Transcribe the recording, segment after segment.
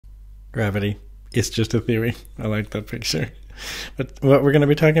Gravity is just a theory. I like that picture. But what we're going to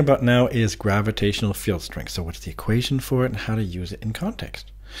be talking about now is gravitational field strength. So what's the equation for it and how to use it in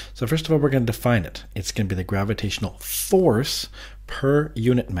context? So first of all, we're going to define it. It's going to be the gravitational force per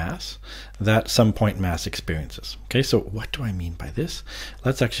unit mass that some point mass experiences. Okay, so what do I mean by this?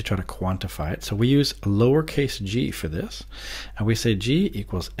 Let's actually try to quantify it. So we use lowercase g for this, and we say g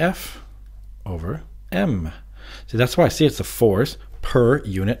equals F over m. See, that's why I see it's the force per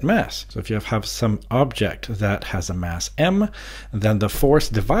unit mass. So if you have some object that has a mass m, then the force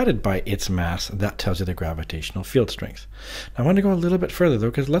divided by its mass, that tells you the gravitational field strength. Now I want to go a little bit further though,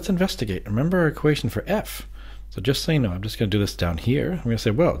 because let's investigate. Remember our equation for F. So just so you know, I'm just going to do this down here. I'm going to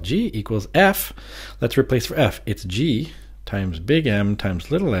say, well, G equals F. Let's replace for F. It's G times big M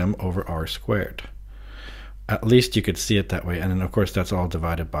times little m over r squared. At least you could see it that way. And then of course that's all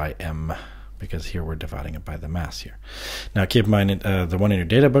divided by m, because here we're dividing it by the mass here. Now keep in mind, the one in your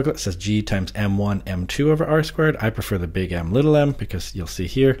data booklet says G times m1 m2 over r squared. I prefer the big M little m, because you'll see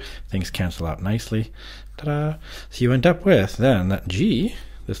here things cancel out nicely. Ta-da! So you end up with then that G,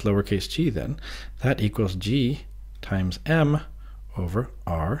 this lowercase g then, that equals G times m over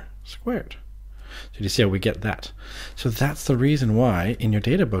r squared. So you see how we get that? So that's the reason why in your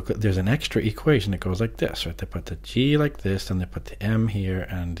data booklet there's an extra equation that goes like this, right? They put the g like this, and they put the m here,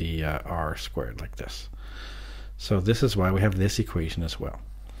 and the r squared like this. So this is why we have this equation as well.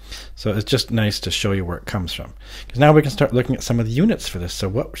 So it's just nice to show you where it comes from, because now we can start looking at some of the units for this. So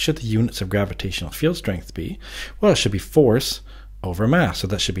what should the units of gravitational field strength be? Well, it should be force over mass. So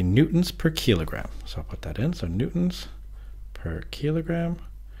that should be newtons per kilogram. So I'll put that in. So newtons per kilogram.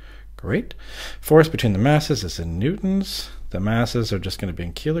 Great. Force between the masses is in newtons. The masses are just going to be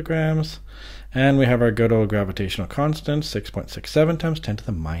in kilograms. And we have our good old gravitational constant, 6.67 times 10 to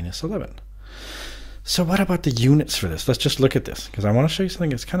the minus 11. So what about the units for this? Let's just look at this, because I want to show you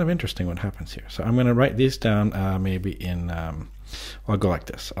something that's kind of interesting what happens here. So I'm going to write these down maybe in, well, I'll go like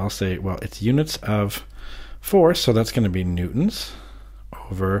this. I'll say, well, it's units of force, so that's going to be newtons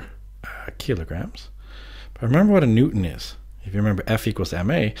over kilograms. But remember what a newton is. If you remember F equals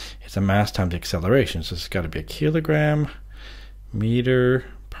ma, it's a mass times the acceleration. So it's got to be a kilogram meter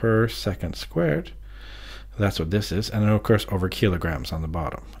per second squared. That's what this is. And then, of course, over kilograms on the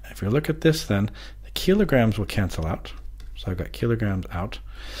bottom. If you look at this, then the kilograms will cancel out. So I've got kilograms out.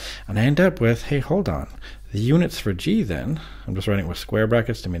 And I end up with, hey, hold on. The units for G then, I'm just writing it with square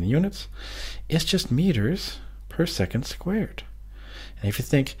brackets to mean the units, it's just meters per second squared. And if you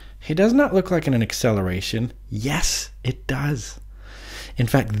think, hey, doesn't that look like an acceleration? Yes, it does. In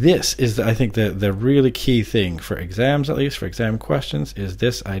fact, this is, I think, the really key thing for exams, at least for exam questions, is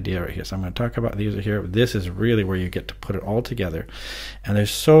this idea right here. So I'm going to talk about these here. This is really where you get to put it all together. And there's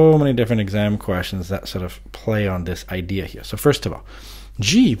so many different exam questions that sort of play on this idea here. So first of all,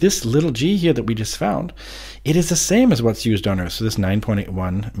 G, this little g here that we just found, it is the same as what's used on Earth. So this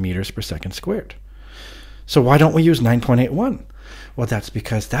 9.81 meters per second squared. So why don't we use 9.81? Well, that's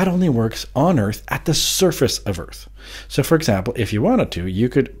because that only works on Earth at the surface of Earth. So for example, if you wanted to, you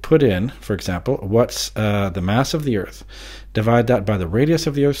could put in, for example, what's the mass of the Earth, divide that by the radius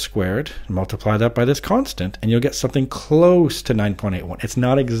of the Earth squared, multiply that by this constant, and you'll get something close to 9.81. It's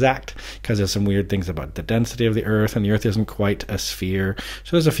not exact, because there's some weird things about the density of the Earth, and the Earth isn't quite a sphere.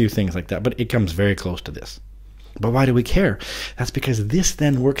 So there's a few things like that, but it comes very close to this. But why do we care? That's because this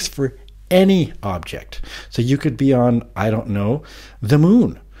then works for any object. So you could be on, I don't know, the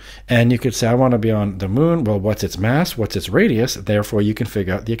moon. And you could say, I want to be on the moon. Well, what's its mass? What's its radius? Therefore, you can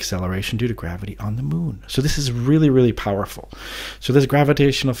figure out the acceleration due to gravity on the moon. So this is really, really powerful. So this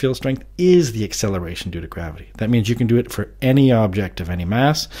gravitational field strength is the acceleration due to gravity. That means you can do it for any object of any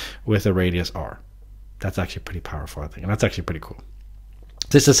mass with a radius r. That's actually pretty powerful, I think. And that's actually pretty cool.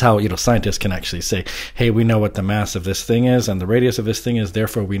 This is how, scientists can actually say, hey, we know what the mass of this thing is and the radius of this thing is,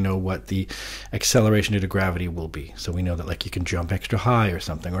 therefore we know what the acceleration due to gravity will be. So we know that, like, you can jump extra high or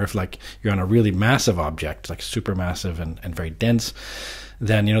something, or if, like, you're on a really massive object, like supermassive and very dense,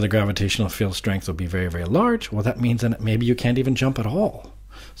 then, the gravitational field strength will be very, very large. Well, that means that maybe you can't even jump at all.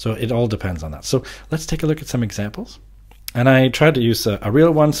 So it all depends on that. So let's take a look at some examples. And I tried to use a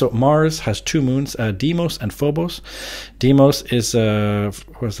real one. So Mars has two moons, Deimos and Phobos. Deimos is,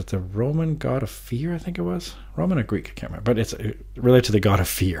 was it the Roman god of fear, I think it was? Roman or Greek, I can't remember. But it's related to the god of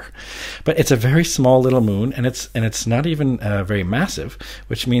fear. But it's a very small little moon, and it's not even very massive,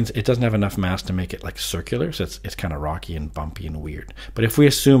 which means it doesn't have enough mass to make it like circular. So it's kind of rocky and bumpy and weird. But if we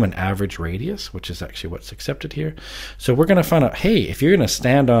assume an average radius, which is actually what's accepted here, so we're going to find out, hey, if you're going to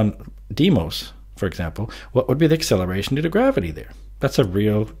stand on Deimos, for example, what would be the acceleration due to gravity there? That's a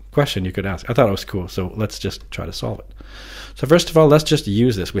real question you could ask. I thought it was cool, so let's just try to solve it. So first of all, let's just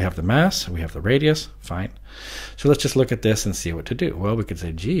use this. We have the mass, we have the radius, fine. So let's just look at this and see what to do. Well, we could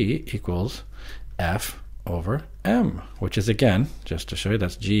say G equals F over M, which is, again, just to show you,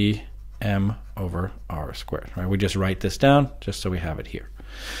 that's G M over R squared. Right? We just write this down just so we have it here.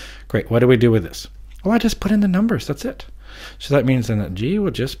 Great. What do we do with this? Well, I just put in the numbers. That's it. So that means then that G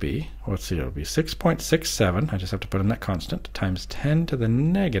will just be, let's see, it'll be 6.67. I just have to put in that constant times 10 to the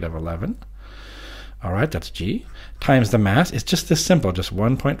negative 11. All right, that's G, times the mass. It's just this simple, just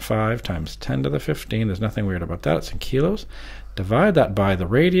 1.5 times 10 to the 15. There's nothing weird about that. It's in kilos. Divide that by the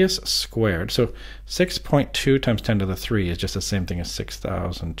radius squared. So 6.2 times 10 to the 3 is just the same thing as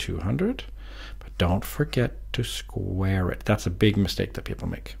 6,200. But don't forget to square it. That's a big mistake that people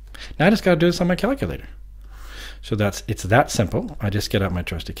make. Now I just got to do this on my calculator. So it's that simple. I just get out my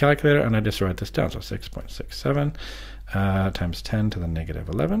trusty calculator and I just write this down. So 6.67 times 10 to the negative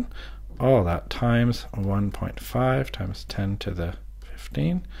 11. All that times 1.5 times 10 to the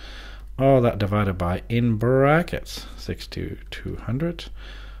 15. All that divided by, in brackets, 6,200.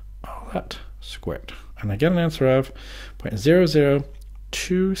 All that squared. And I get an answer of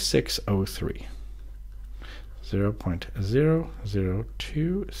 0.002603.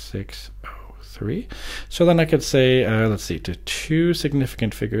 0.002603. So then I could say, let's see, to two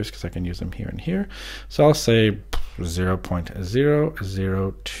significant figures, because I can use them here and here. So I'll say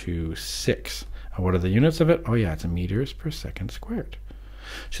 0.0026. And what are the units of it? Oh yeah, it's meters per second squared.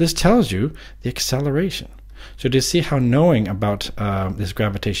 So this tells you the acceleration. So do you see how knowing about this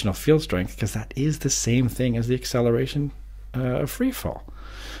gravitational field strength, because that is the same thing as the acceleration of free fall.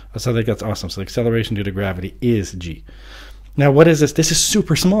 So I think that's awesome. So the acceleration due to gravity is G. Now, what is this? This is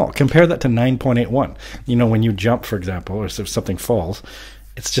super small. Compare that to 9.81. You know, when you jump, for example, or if something falls,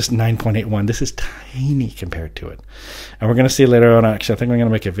 it's just 9.81. This is tiny compared to it. And we're going to see later on, actually, I think I'm going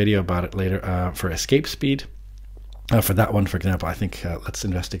to make a video about it later for escape speed. For that one, for example, I think let's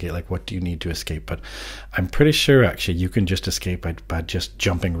investigate, like, what do you need to escape? But I'm pretty sure, actually, you can just escape by just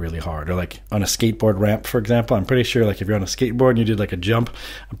jumping really hard. Or like on a skateboard ramp, for example, I'm pretty sure, like, if you're on a skateboard and you did like a jump,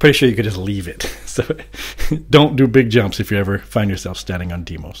 I'm pretty sure you could just leave it. So don't do big jumps if you ever find yourself standing on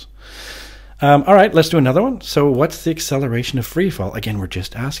Deimos. All right, let's do another one. So what's the acceleration of free fall? Again, we're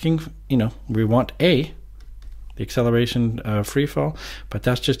just asking, you know, we want A, the acceleration of free fall, but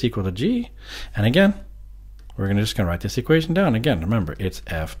that's just equal to G. And again, we're just going to write this equation down. Again, remember, it's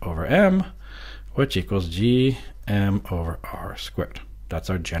F over M, which equals G M over R squared. That's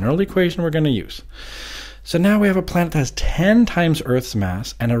our general equation we're going to use. So now we have a planet that has 10 times Earth's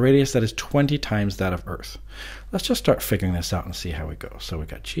mass and a radius that is 20 times that of Earth. Let's just start figuring this out and see how we go. So we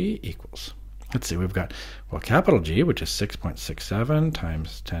got G equals, let's see, we've got, well, capital G, which is 6.67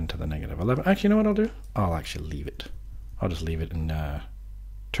 times 10 to the negative 11. Actually, you know what I'll do? I'll actually leave it. I'll just leave it in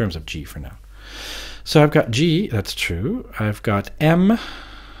terms of G for now. So I've got G, that's true. I've got M,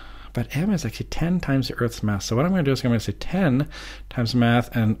 but M is actually 10 times the Earth's mass. So what I'm going to do is I'm going to say 10 times mass,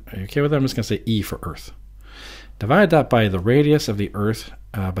 and are you okay with that? I'm just going to say E for Earth. Divide that by the radius of the Earth,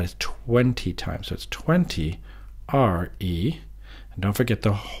 but it's 20 times. So it's 20 RE. And don't forget,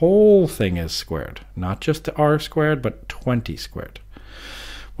 the whole thing is squared. Not just the R squared, but 20 squared.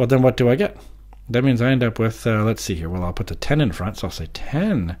 Well, then what do I get? That means I end up with, let's see here, well, I'll put the 10 in front, so I'll say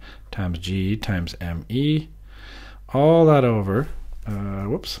 10 times G times ME, all that over,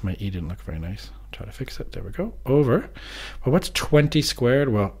 whoops, my E didn't look very nice, try to fix it, there we go, over, well, what's 20 squared?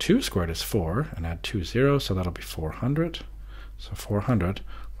 Well, 2 squared is 4, and add 2 zeros, so that'll be 400, so 400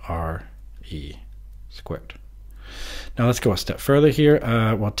 RE squared. Now let's go a step further here.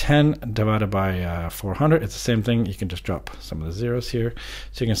 Well, 10 divided by 400, it's the same thing. You can just drop some of the zeros here.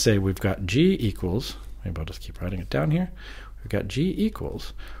 So you can say we've got G equals, maybe I'll just keep writing it down here. We've got G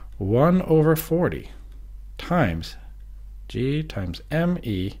equals 1 over 40 times G times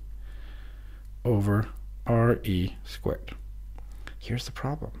ME over RE squared. Here's the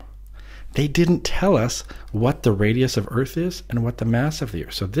problem. They didn't tell us what the radius of Earth is and what the mass of the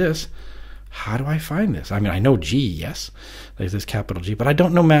Earth. So this, how do I find this? I mean, I know G, yes, there's this capital G, but I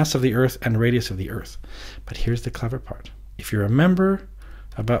don't know mass of the Earth and radius of the Earth. But here's the clever part. If you remember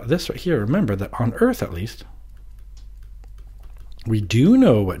about this right here, remember that on Earth, at least, we do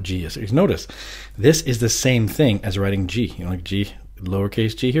know what G is. Notice, this is the same thing as writing G. You know, like G,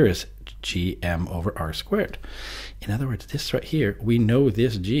 lowercase g here is GM over R squared. In other words, this right here, we know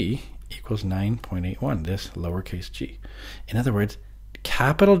this G equals 9.81, this lowercase g. In other words,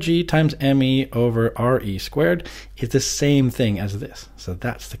 capital G times ME over RE squared is the same thing as this. So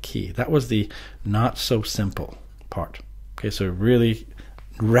that's the key. That was the not so simple part. Okay, so really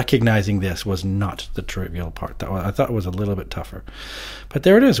recognizing this was not the trivial part. I thought it was a little bit tougher. But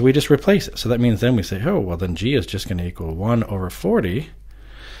there it is. We just replace it. So that means then we say, oh, well, then g is just going to equal 1 over 40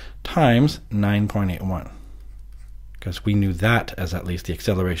 times 9.81. Because we knew that as at least the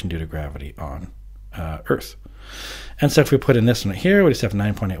acceleration due to gravity on Earth. And so if we put in this one here, we just have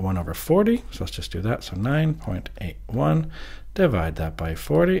 9.81 over 40. So let's just do that. So 9.81, divide that by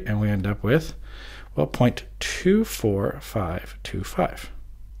 40, and we end up with, well, 0.24525.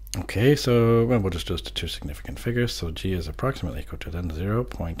 Okay, so we'll just do this to two significant figures. So g is approximately equal to then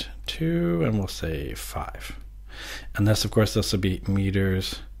 0.2, and we'll say 5. And this, of course, this will be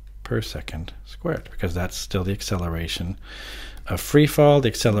meters per second squared, because that's still the acceleration of free fall, the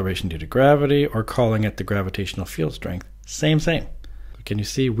acceleration due to gravity, or calling it the gravitational field strength. Same. Can you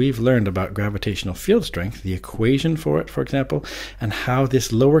see we've learned about gravitational field strength, the equation for it, for example, and how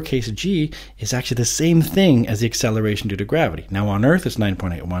this lowercase g is actually the same thing as the acceleration due to gravity. Now on Earth it's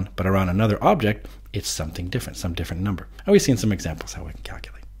 9.81, but around another object it's something different, some different number. And we've seen some examples how we can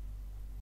calculate.